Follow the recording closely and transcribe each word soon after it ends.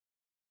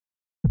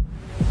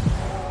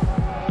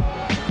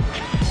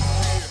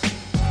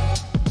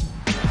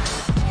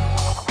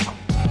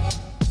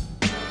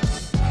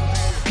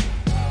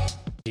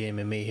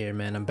MMA here,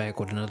 man. I'm back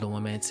with another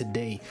one, man.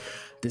 Today,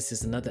 this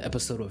is another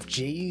episode of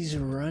Jay's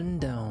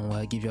Rundown, where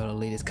I give y'all the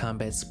latest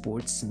combat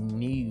sports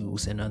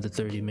news in under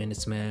 30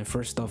 minutes, man.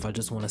 First off, I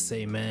just want to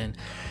say, man,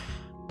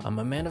 I'm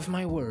a man of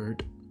my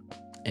word,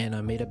 and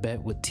I made a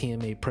bet with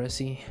TMA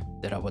Pressy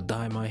that I would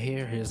dye my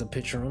hair. Here's a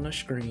picture on the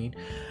screen.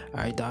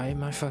 I dyed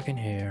my fucking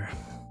hair.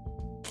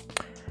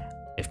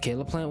 If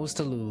Caleb Plant was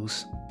to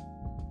lose,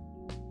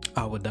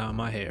 I would dye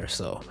my hair.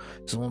 So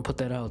just want to put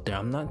that out there.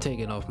 I'm not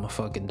taking off my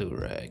fucking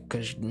do-rag,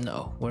 because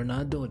no, we're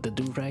not doing it. The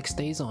do-rag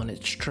stays on,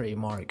 its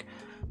trademark.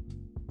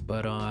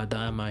 But I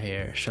dye my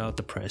hair. Shout out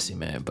to Pressy,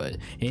 man. But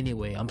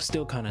anyway, I'm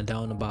still kind of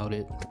down about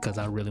it because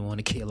I really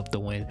wanted Caleb to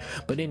win.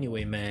 But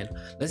anyway, man,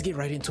 let's get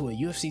right into it.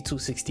 UFC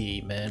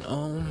 268, man.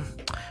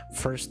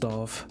 First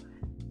off,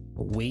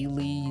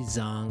 Weili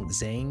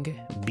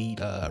Zhang beat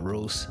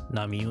Rose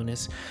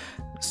Namajunas.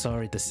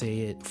 Sorry to say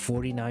it,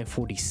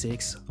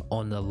 49-46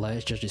 on the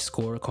last judge's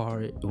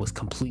scorecard. It was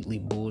completely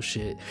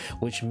bullshit,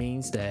 which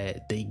means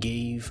that they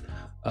gave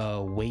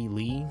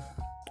Weili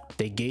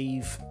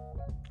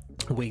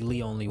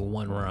only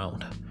one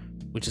round,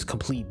 which is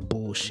complete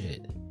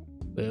bullshit.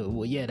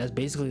 Well, yeah, that's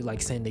basically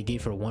like saying they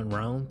gave her one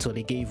round. So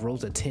they gave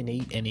Rose a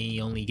 10-8 and they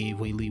only gave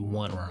Weili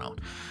one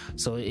round.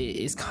 So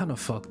it's kind of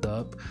fucked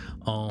up.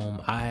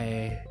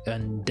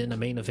 And then the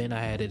main event,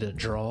 I had it a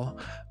draw.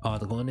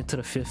 Going into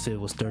the fifth, it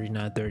was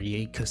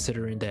 39-38,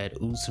 considering that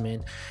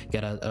Usman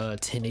got a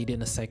 10-8 in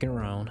the second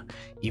round.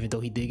 Even though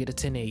he did get a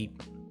 10-8,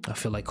 I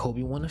feel like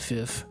Kobe won the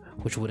fifth,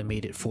 which would have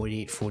made it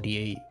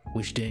 48-48,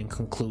 which then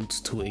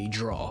concludes to a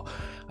draw.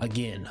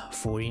 Again,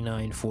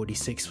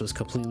 49-46 was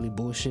completely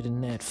bullshit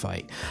in that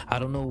fight. I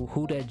don't know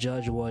who that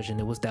judge was, and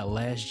it was that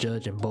last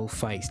judge in both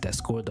fights that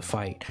scored the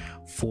fight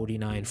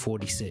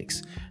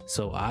 49-46.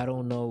 So I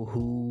don't know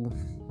who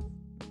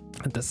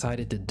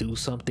decided to do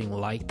something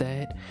like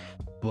that,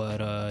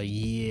 but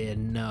yeah,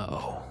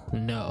 no,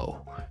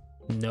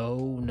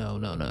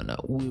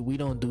 we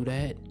don't do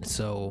that.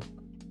 So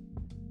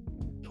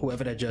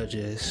whoever that judge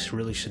is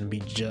really shouldn't be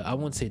judged. I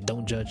wouldn't say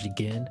don't judge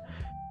again,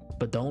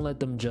 but don't let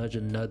them judge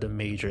another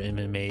major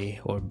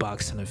MMA or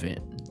boxing event.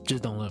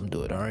 Just don't let them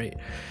do it, all right?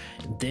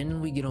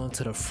 Then we get on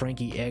to the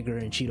Frankie Edgar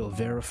and Chito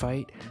Vera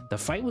fight. The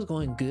fight was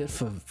going good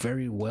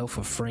very well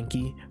for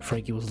Frankie.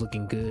 Frankie was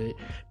looking good,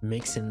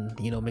 mixing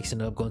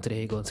it up, going to the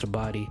head, going to the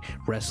body,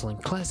 wrestling,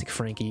 classic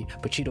Frankie.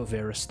 But Chito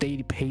Vera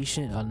stayed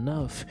patient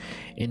enough,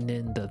 and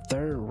then the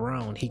third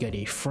round, he got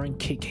a front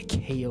kick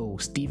KO,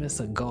 Steven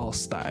Seagal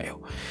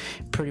style.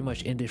 Pretty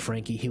much ended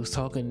Frankie. He was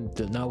talking,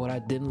 now what I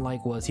didn't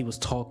like was he was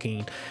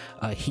talking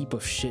a heap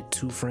of shit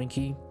to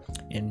Frankie.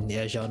 And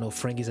as y'all know,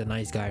 Frankie's a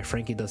nice guy.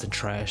 Frankie doesn't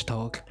trash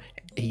talk.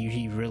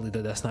 He really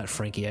does. That's not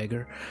Frankie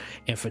Edgar.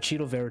 And for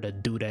Chito Vera to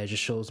do that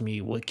just shows me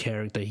what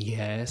character he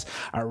has.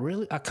 I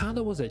kind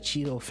of was a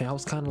Chito fan. I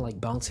was kind of like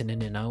bouncing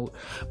in and out,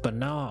 but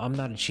now I'm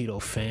not a Chito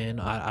fan.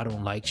 I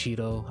don't like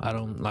Chito.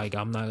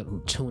 I'm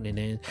not tuning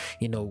in,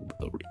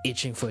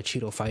 itching for a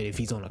Chito fight. If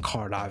he's on a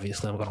card,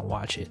 obviously I'm gonna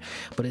watch it,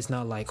 but it's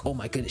not like, oh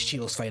my goodness,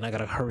 Chito's fighting, I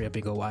gotta hurry up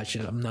and go watch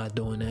it. I'm not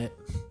doing that.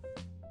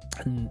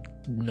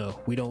 No,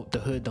 we don't. The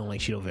hood don't like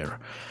Chito Vera.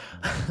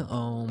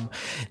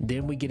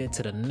 Then we get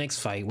into the next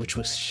fight, which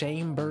was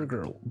Shane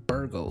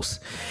Burgos,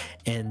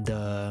 and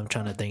I'm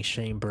trying to think,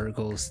 Shane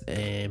Burgos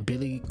and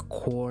Billy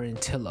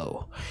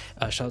Quarantillo.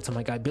 Shout out to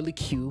my guy Billy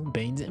Q,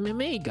 Bane's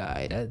MMA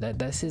guy.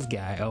 That's his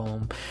guy.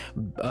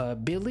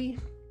 Billy,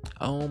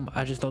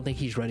 I just don't think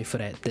he's ready for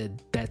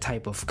that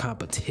type of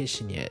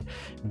competition yet.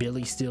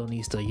 Billy still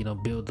needs to,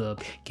 build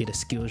up, get his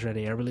skills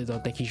ready. I really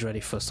don't think he's ready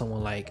for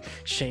someone like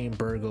Shane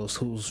Burgos,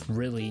 who's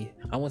really,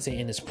 I won't say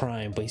in his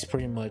prime, but he's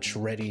pretty much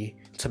ready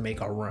to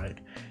make a run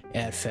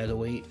at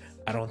featherweight.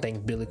 I don't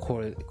think Billy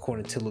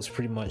Quarantillo is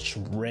pretty much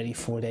ready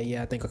for that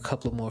yet. I think a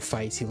couple of more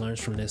fights he learns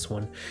from this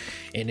one,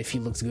 and if he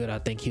looks good, I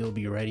think he'll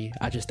be ready.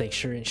 I just think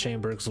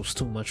Shane Burgos was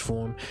too much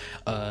for him.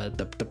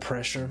 The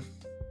pressure,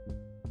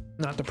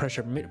 not the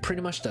pressure,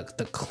 pretty much the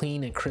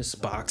clean and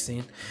crisp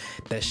boxing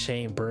that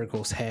Shane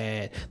Burgos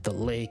had, the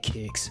leg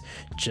kicks,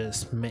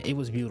 just, man, it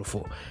was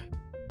beautiful.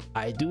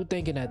 I do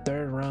think in that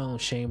third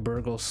round, Shane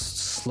Burgos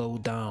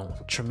slowed down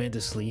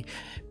tremendously.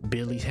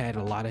 Billy had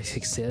a lot of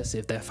success.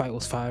 If that fight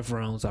was 5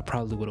 rounds, I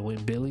probably would have won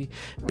Billy.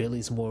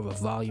 Billy's more of a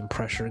volume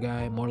pressure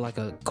guy, more like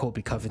a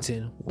Kobe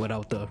Covington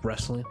without the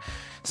wrestling.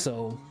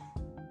 So,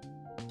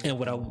 and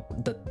without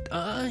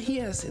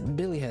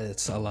Billy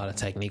has a lot of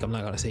technique. I'm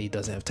not gonna say he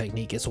doesn't have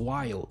technique. It's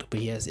wild, but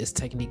he has his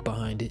technique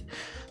behind it.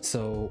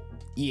 So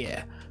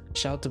yeah,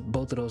 shout out to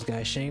both of those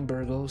guys. Shane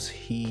Burgos,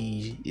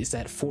 he is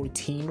at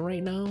 14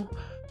 right now.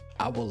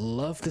 I would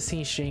love to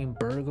see Shane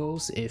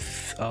Burgos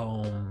if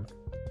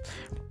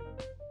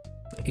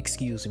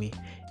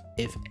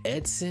if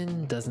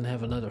Edson doesn't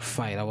have another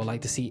fight. I would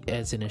like to see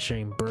Edson and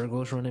Shane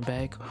Burgos running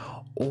back,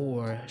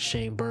 or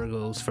Shane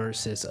Burgos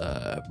versus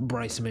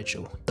Bryce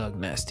Mitchell, Doug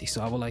Nasty.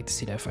 So I would like to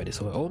see that fight as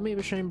well. Or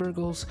maybe Shane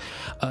Burgos,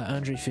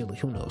 Andre Philly,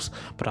 who knows.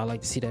 But I like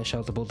to see that.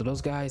 Shout out to both of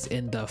those guys.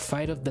 And the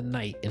fight of the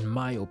night, in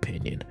my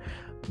opinion,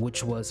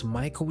 which was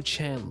Michael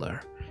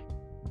Chandler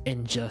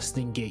and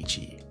Justin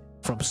Gaethje.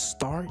 From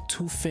start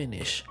to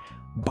finish,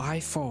 by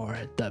far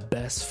the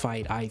best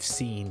fight I've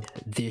seen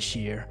this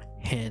year,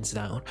 hands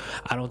down.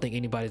 I don't think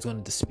anybody's going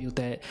to dispute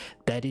that.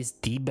 That is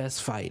the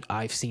best fight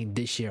I've seen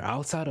this year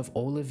outside of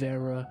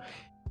Oliveira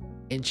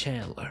and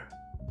Chandler.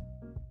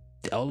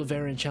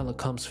 Oliveira and Chandler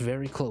comes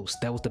very close.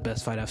 That was the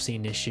best fight I've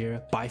seen this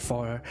year by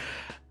far.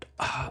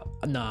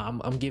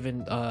 I'm giving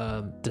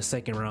the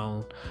second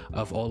round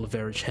of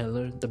Oliveira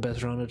Chandler the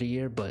best round of the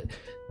year, but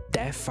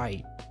that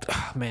fight,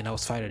 man, that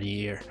was fight of the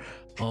year.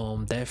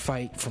 That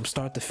fight from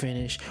start to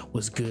finish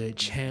was good.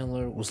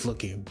 Chandler was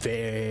looking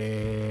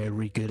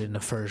very good in the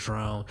first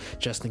round.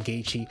 Justin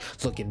Gaethje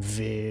looking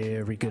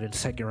very good in the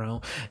second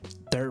round.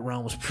 Third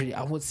round was pretty,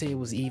 I wouldn't say it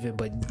was even,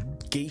 but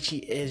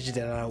Gaethje edged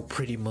it out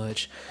pretty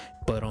much.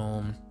 But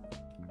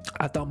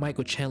I thought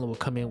Michael Chandler would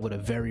come in with a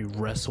very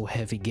wrestle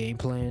heavy game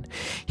plan.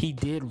 He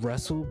did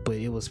wrestle, but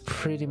it was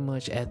pretty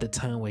much at the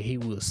time where he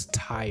was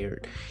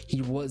tired.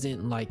 He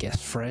wasn't like as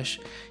fresh.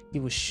 He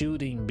was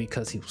shooting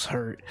because he was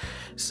hurt.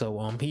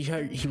 So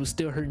he was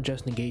still hurting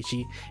Justin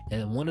Gaethje,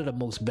 and one of the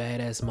most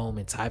badass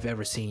moments I've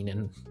ever seen,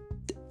 and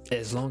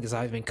as long as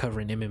I've been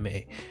covering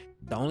MMA.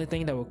 The only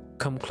thing that would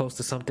come close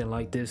to something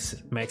like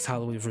this, Max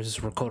Holloway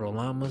versus Ricardo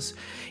Lamas,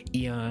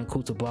 Ian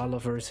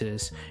Cutelaba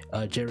versus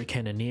Jerry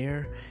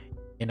Cannonier,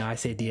 and I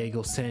say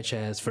Diego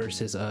Sanchez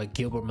versus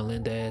Gilbert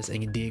Melendez,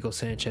 and Diego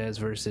Sanchez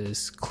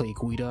versus Clay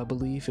Guida, I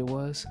believe it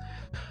was.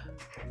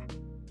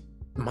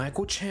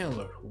 Michael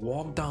Chandler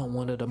walked down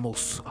one of the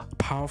most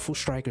powerful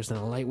strikers in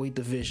the lightweight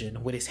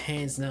division with his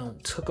hands down,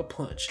 took a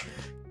punch,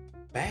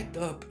 backed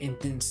up, and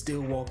then still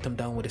walked him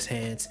down with his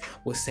hands,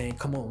 was saying,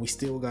 come on, we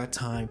still got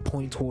time,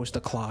 point towards the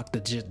clock, the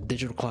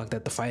digital clock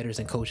that the fighters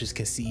and coaches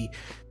can see.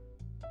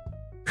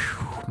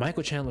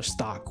 Michael Chandler's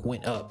stock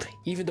went up.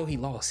 Even though he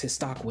lost, his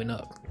stock went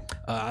up.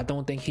 I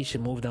don't think he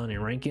should move down in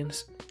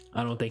rankings.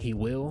 I don't think he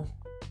will.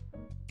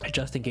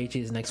 Justin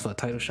Gaethje is next for a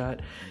title shot.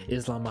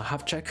 Islam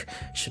Makhachev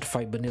should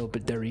fight Beneil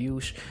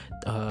Dariush.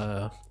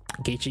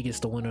 Gaethje gets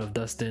the winner of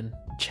Dustin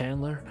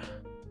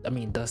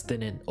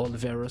and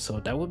Oliveira, so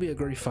that would be a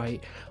great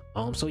fight.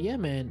 So yeah,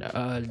 man,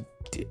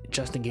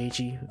 Justin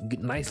Gaethje,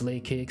 nice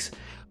leg kicks.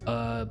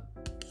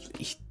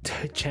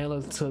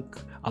 Chandler took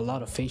a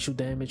lot of facial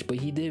damage, but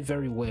he did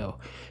very well.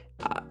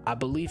 I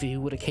believe if he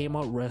would have came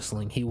out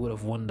wrestling, he would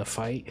have won the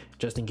fight.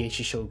 Justin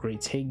Gaethje showed great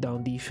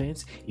takedown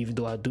defense, even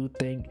though I do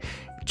think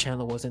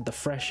Chandler wasn't the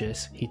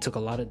freshest. He took a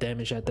lot of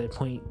damage at that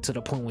point, to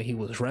the point where he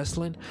was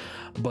wrestling,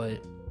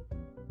 but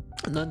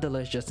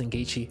nonetheless, Justin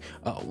Gaethje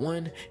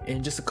won.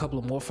 And just a couple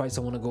of more fights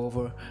I want to go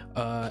over.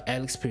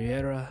 Alex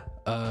Pereira,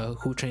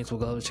 who trains with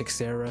Glover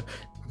Teixeira,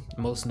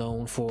 most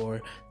known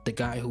for the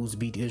guy who's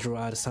beat Israel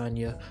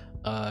Adesanya,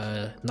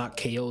 not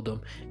KO'd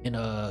him in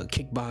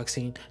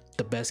kickboxing.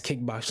 The best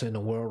kickboxer in the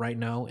world right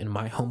now, in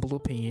my humble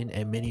opinion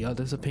and many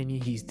others'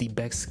 opinion. He's the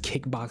best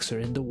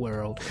kickboxer in the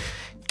world.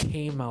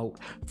 Came out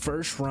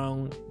first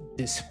round,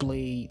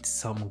 displayed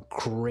some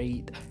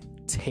great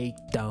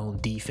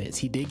takedown defense.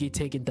 He did get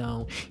taken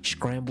down,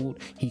 scrambled,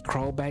 he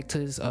crawled back to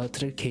his to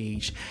the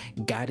cage,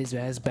 got his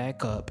ass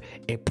back up,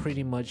 and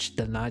pretty much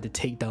denied the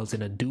takedowns.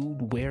 And the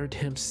dude weared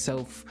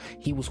himself.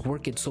 He was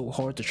working so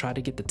hard to try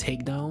to get the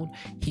takedown,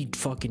 he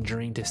fucking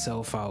drained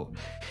himself out.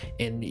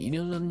 And you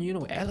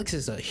know Alex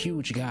is a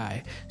huge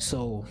guy,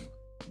 so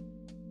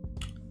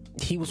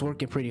he was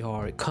working pretty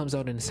hard. Comes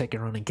out in the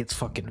second round and gets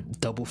fucking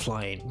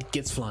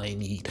flying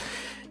knee,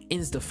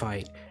 ends the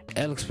fight.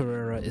 Alex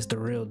Pereira is the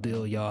real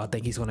deal, y'all. I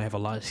think he's gonna have a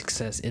lot of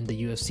success in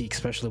the UFC,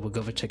 especially with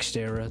Glover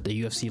Teixeira,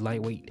 the UFC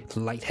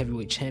light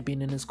heavyweight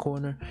champion, in his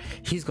corner.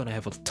 He's gonna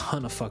have a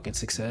ton of fucking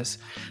success,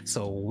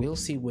 so we'll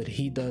see what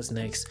he does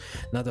next.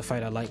 Another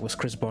fight I like was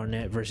Chris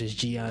Barnett versus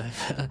Gian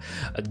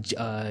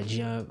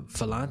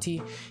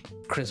Vellante.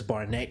 Chris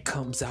Barnett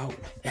comes out,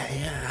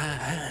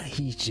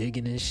 he's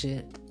jigging and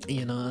shit,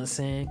 you know what I'm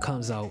saying?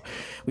 Comes out.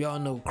 We all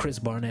know Chris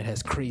Barnett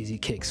has crazy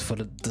kicks. For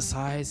the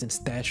size and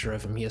stature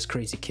of him, he has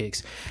crazy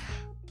kicks.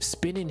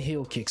 Spinning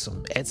heel kicks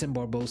him, Edson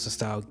Barbosa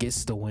style,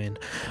 gets the win.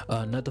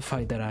 Another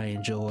fight that I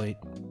enjoyed,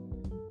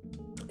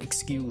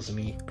 excuse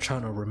me, I'm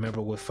trying to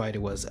remember what fight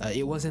it was.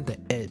 It wasn't the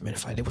Edmund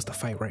fight, it was the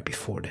fight right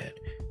before that,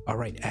 or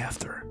right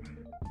after.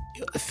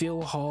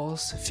 Phil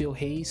Hawes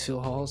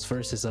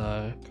versus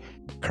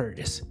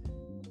Curtis.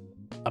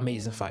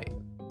 Amazing fight.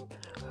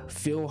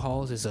 Phil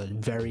Hawes is a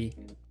very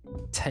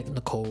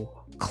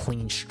technical,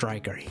 clean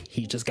striker.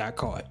 He just got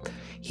caught.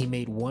 He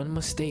made one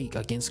mistake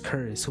against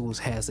Curtis, who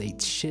has a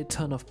shit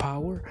ton of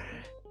power,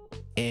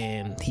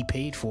 and he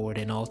paid for it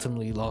and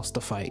ultimately lost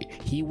the fight.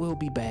 He will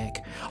be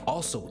back.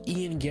 Also,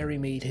 Ian Gary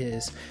made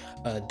his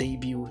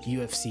debut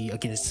UFC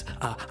against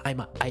I'm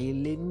an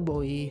island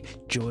boy,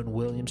 Jordan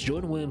Williams.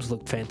 Jordan Williams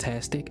looked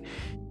fantastic.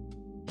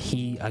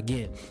 He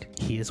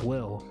as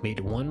well made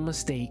one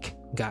mistake,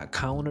 got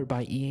countered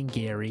by Ian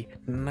Gary.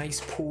 Nice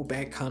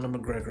pullback, Conor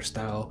McGregor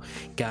style.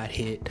 Got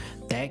hit.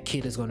 That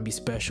kid is going to be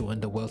special in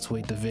the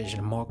welterweight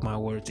division. Mark my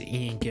words,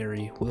 Ian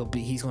Gary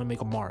he's going to make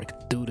a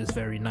mark. Dude is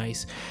very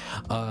nice.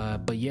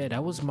 But yeah,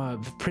 that was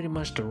pretty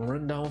much the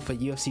rundown for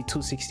UFC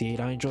 268.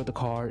 I enjoyed the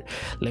card.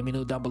 Let me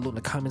know down below in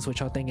the comments what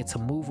y'all think. To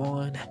move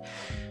on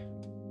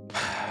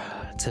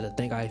to the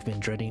thing I've been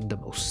dreading the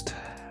most.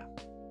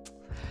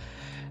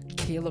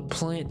 Caleb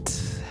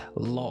Plant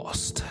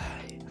lost.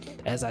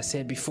 As I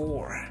said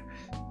before,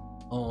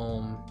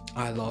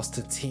 I lost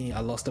a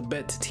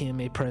bet to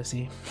TMA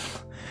Pressy.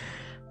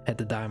 Had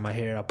to dye my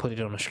hair. I put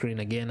it on the screen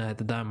again. I had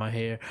to dye my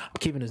hair. I'm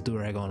keeping this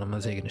do-rag on. I'm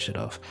not taking the shit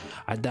off.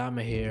 I dyed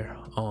my hair.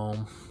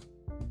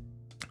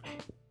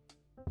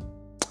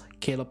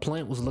 Caleb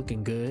Plant was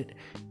looking good.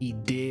 He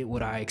did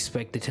what I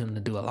expected him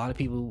to do. A lot of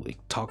people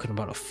talking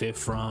about a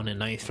 5th round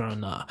and 9th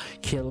round. Nah,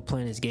 Caleb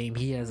Plant is game.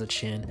 He has a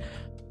chin.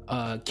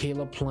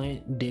 Caleb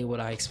Plant did what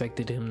I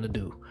expected him to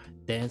do.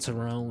 Dance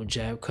around,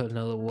 jab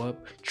Canelo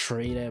up,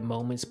 trade at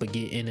moments, but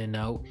get in and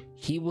out.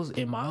 He was,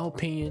 in my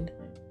opinion,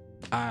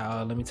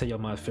 let me tell y'all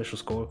my official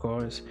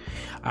scorecards.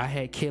 I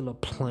had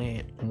Caleb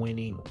Plant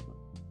winning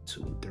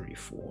 2, 3,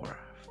 4,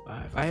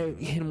 5. I had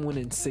him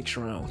winning 6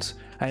 rounds.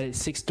 I had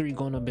 6-3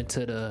 going up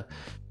into the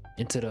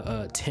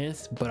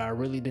 10th, but I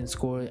really didn't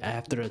score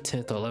after the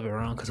 10th or 11th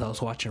round because I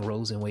was watching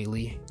Rose and Wei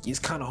Lee. It's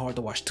kind of hard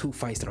to watch 2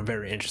 fights that I'm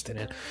very interested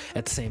in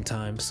at the same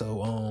time.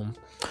 So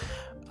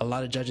a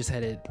lot of judges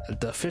had it.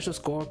 The official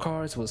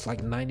scorecards was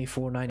like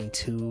 94,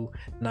 92,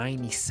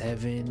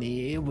 97.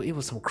 It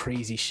was some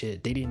crazy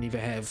shit. They didn't even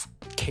have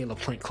Caleb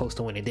Plant close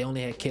to winning. They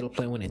only had Caleb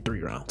Plant winning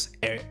 3 rounds.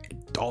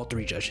 All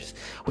 3 judges,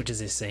 which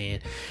is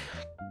insane.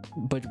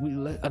 But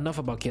enough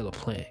about Caleb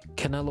Plant.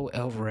 Canelo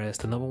Alvarez,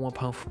 the #1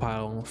 pound for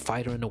pound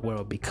fighter in the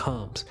world,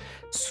 becomes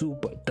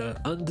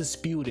the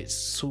undisputed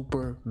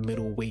super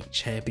middleweight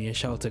champion.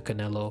 Shout out to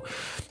Canelo.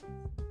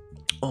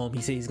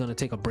 He said he's gonna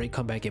take a break,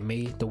 come back in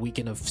May, the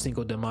weekend of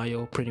Cinco de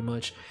Mayo, pretty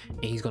much,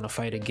 and he's gonna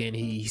fight again.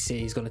 He said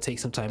he's gonna take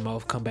some time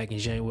off, come back in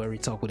January,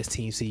 talk with his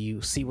team,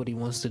 see what he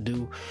wants to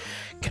do.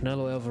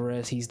 Canelo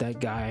Alvarez, he's that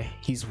guy.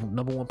 He's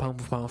 #1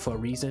 pound for pound for a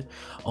reason.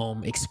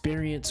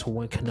 Experience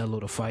won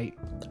Canelo to fight.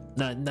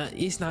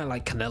 It's not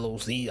like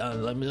Canelo's.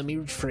 Let me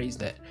rephrase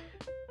that.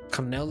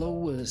 Canelo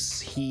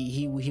was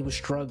he was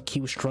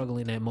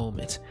struggling at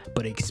moments,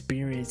 but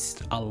experience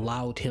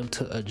allowed him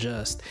to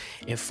adjust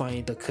and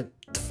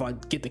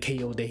get the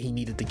KO that he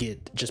needed to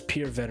get. Just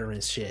pure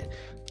veteran shit.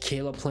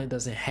 Caleb Plant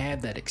doesn't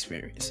have that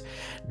experience.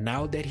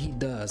 Now that he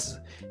does,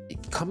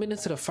 coming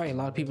into the fight, a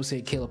lot of people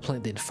say Caleb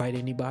Plant didn't fight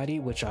anybody,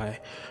 which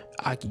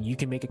you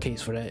can make a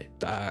case for that.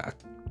 I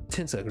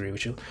tend to agree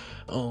with you.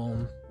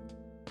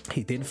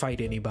 He didn't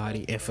fight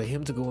anybody, and for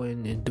him to go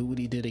in and do what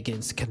he did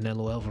against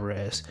Canelo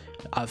Alvarez,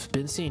 I've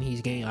been seeing he's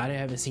gained. I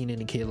haven't seen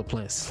any Caleb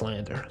Plant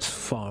slander as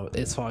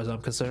far as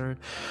I'm concerned.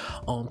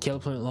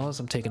 Caleb Plant lost.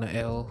 I'm taking an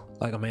L.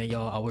 Like a man,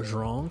 y'all. I was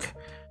wrong.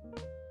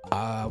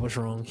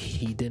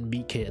 He didn't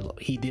beat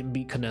Caleb. He didn't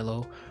beat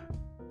Canelo.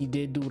 He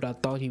did do what I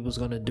thought he was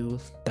gonna do,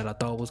 that I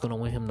thought was gonna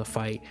win him the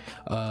fight.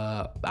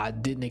 I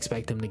didn't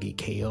expect him to get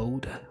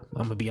KO'd.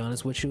 I'm gonna be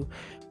honest with you,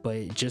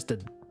 but just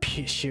the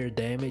sheer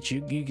damage,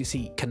 you can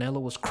see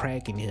Canelo was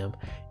cracking him,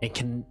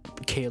 and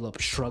Caleb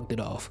shrugged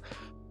it off.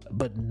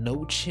 But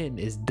no chin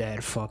is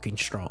that fucking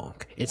strong.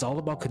 It's all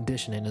about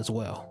conditioning as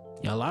well.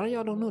 A lot of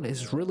y'all don't know that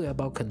it's really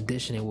about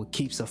conditioning. What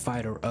keeps a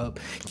fighter up,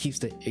 keeps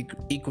the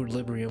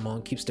equilibrium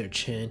on, keeps their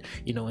chin,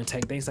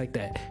 intact, things like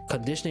that.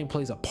 Conditioning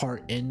plays a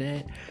part in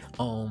that.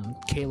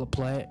 Caleb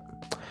Plant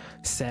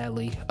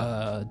sadly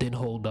didn't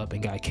hold up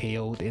and got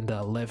KO'd in the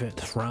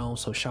 11th round.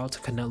 So shout out to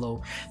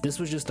Canelo. This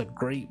was just a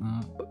great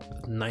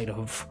night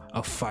of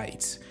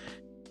fights,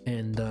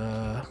 and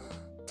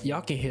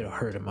y'all can hear the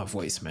hurt in my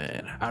voice,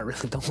 man. I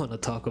really don't want to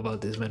talk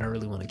about this, man. I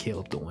really want to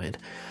Caleb to win.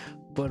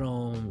 But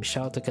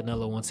shout out to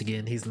Canelo once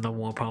again. He's the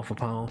 #1 pound for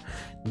pound.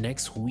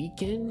 Next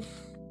weekend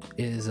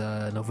is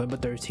November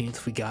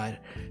 13th. We got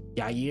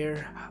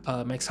Yair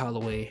Max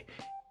Holloway,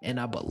 and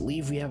I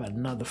believe we have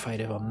another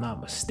fight if I'm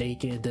not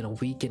mistaken. Then a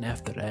weekend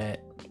after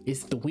that,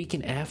 is the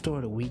weekend after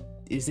or the week?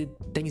 Is it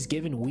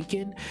Thanksgiving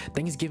weekend?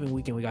 Thanksgiving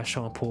weekend we got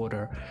Sean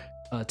Porter,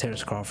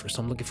 Terrence Crawford.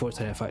 So I'm looking forward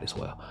to that fight as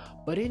well.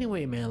 But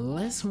anyway, man,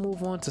 let's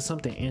move on to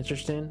something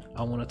interesting.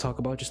 I want to talk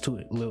about just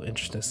 2 little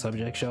interesting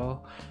subjects,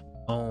 y'all.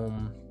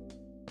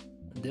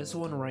 This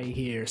one right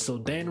here. So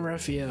Dan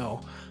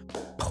Rafael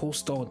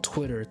posted on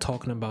Twitter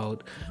talking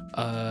about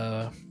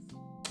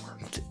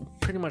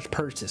pretty much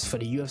purchase for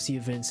the UFC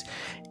events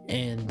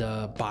and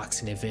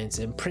boxing events,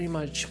 and pretty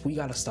much we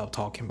gotta stop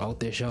talking about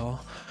this,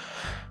 y'all.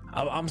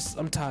 I'm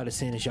tired of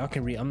saying this. Y'all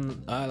can read.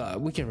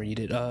 We can read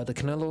it. The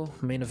Canelo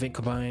main event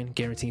combined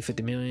guaranteed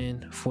 50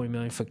 million, 40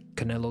 million for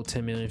Canelo,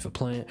 10 million for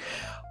Plant.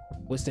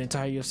 What's the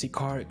entire UFC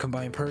card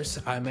combined purse?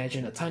 I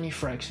imagine a tiny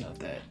fraction of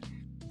that.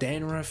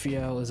 Dan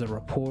Rafael is a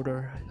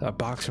reporter, a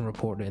boxing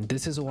reporter, and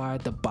this is why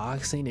the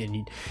boxing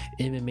and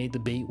MMA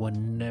debate will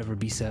never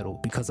be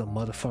settled, because of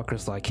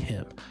motherfuckers like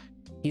him.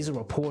 He's a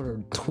reporter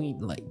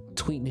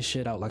tweeting his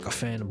shit out like a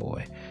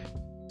fanboy.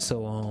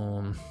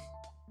 So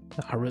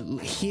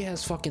he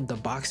has fucking the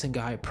boxing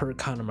guy per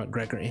Conor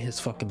McGregor in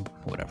his fucking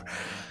whatever.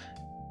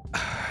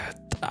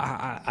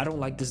 I don't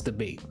like this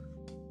debate.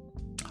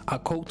 I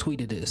quote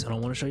tweeted this, and I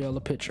want to show y'all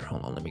a picture.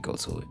 Hold on, let me go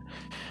to it.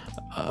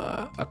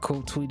 I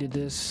quote tweeted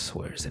this.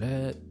 Where is it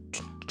at?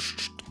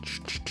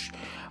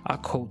 I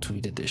quote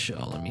tweeted this,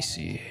 y'all. Let me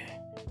see.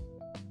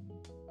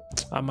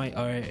 All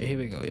right, here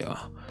we go,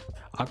 y'all.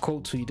 I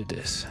quote tweeted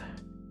this,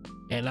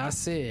 and I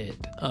said,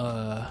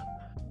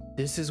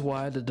 this is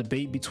why the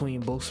debate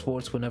between both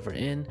sports will never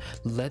end.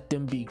 Let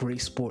them be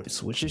great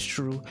sports, which is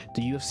true.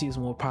 The UFC is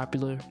more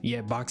popular,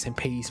 yet boxing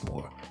pays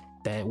more.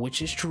 That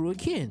which is true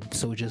again.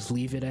 So just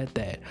leave it at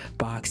that.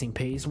 Boxing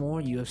pays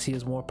more, UFC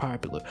is more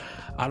popular.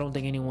 I don't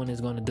think anyone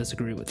is going to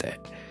disagree with that.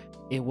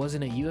 It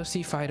wasn't a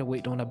UFC fighter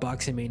waiting on a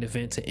boxing main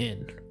event to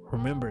end.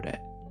 Remember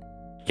that.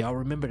 Y'all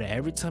remember that.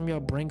 Every time y'all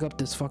bring up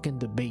this fucking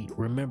debate,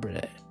 remember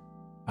that.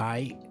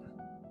 Alright?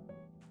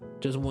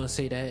 Just want to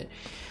say that.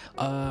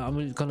 I'm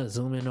just gonna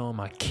zoom in on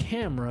my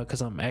camera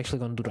because I'm actually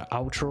gonna do the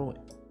outro,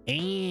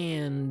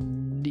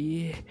 and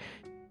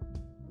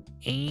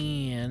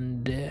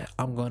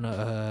I'm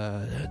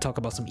gonna talk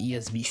about some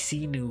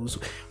ESBC news.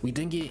 We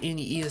didn't get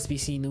any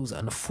ESBC news,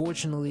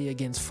 unfortunately,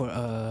 against for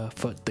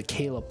the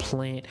Caleb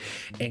Plant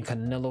and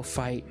Canelo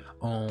fight.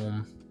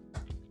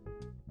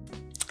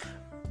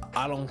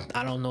 I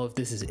don't know if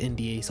this is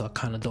NDA, so I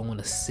kind of don't want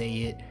to say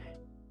it.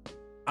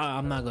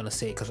 I'm not gonna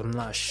say it because I'm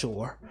not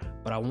sure,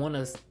 but I want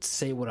to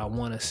say what I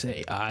want to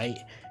say. I'm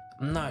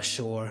not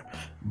sure.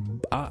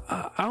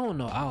 I don't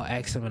know. I'll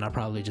ask them, and I'll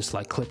probably just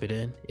like clip it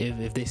in.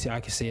 If they say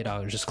I can say it,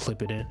 I'll just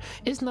clip it in.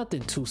 It's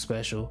nothing too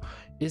special.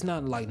 It's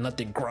not like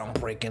nothing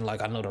groundbreaking,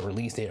 like I know the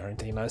release date or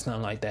anything. No, it's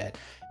not like that.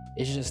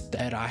 It's just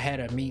that I had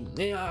a meeting.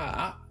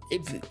 Yeah,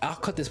 I'll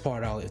cut this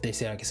part out if they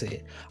say I can say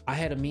it. I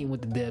had a meeting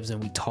with the devs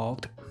and we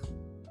talked.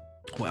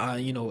 Well,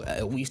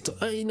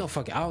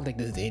 fuck it. I don't think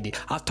this is the ending.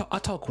 I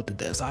talk with the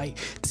devs.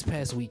 This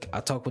past week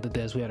I talked with the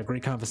devs. We had a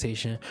great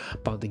conversation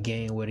about the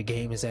game, where the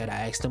game is at.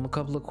 I asked them a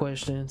couple of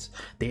questions.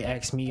 They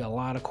asked me a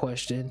lot of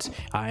questions.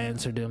 I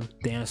answered them.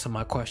 They answered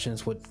my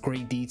questions with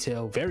great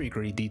detail, very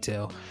great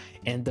detail.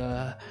 And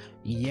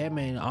yeah,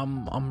 man,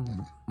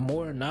 I'm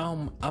more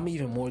now. I'm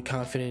even more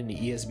confident in the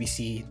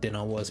ESBC than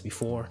I was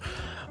before.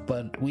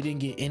 But we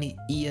didn't get any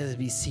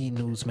ESBC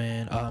news,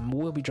 man.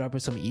 We'll be dropping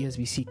some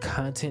ESBC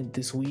content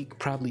this week,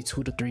 probably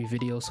 2 to 3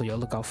 videos, so y'all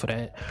look out for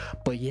that.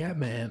 But yeah,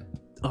 man,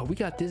 we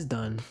got this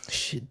done.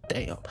 Shit,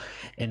 damn.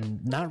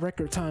 And not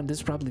record time. This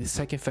is probably the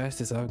second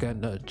fastest I've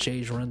gotten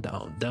Jay's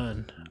rundown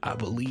done, I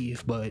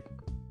believe. But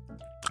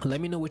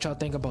let me know what y'all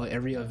think about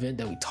every event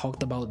that we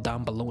talked about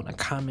down below in the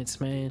comments,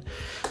 man.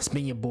 It's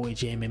been your boy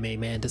JMMA,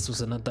 man. This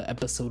was another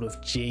episode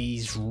of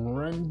Jay's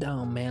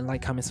Rundown, man.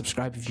 Like, comment,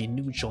 subscribe if you're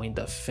new. Join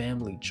the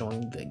family,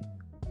 join the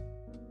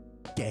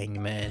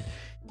gang, man.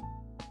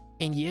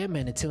 And yeah,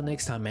 man, until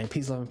next time, man,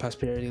 peace, love, and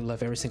prosperity.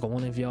 Love every single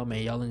one of y'all,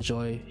 man. Y'all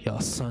enjoy y'all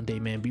Sunday,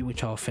 man. Be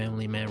with y'all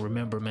family, man.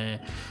 Remember,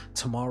 man,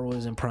 tomorrow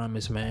isn't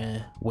promised,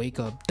 man. Wake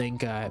up,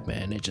 thank God,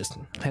 man, and just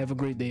have a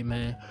great day,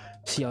 man.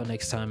 See y'all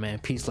next time, man.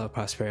 Peace, love,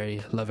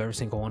 prosperity. Love every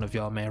single one of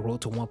y'all, man.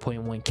 Road to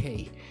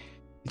 1.1K.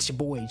 It's your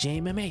boy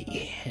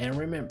JMMA, and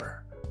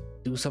remember,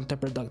 do something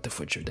productive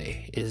with your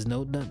day. It's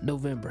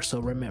November,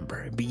 so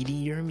remember,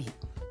 beating your meat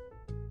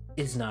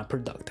is not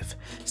productive.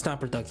 It's not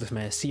productive,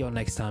 man. See y'all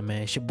next time,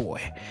 man. It's your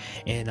boy,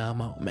 and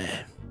I'm out,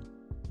 man.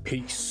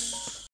 Peace.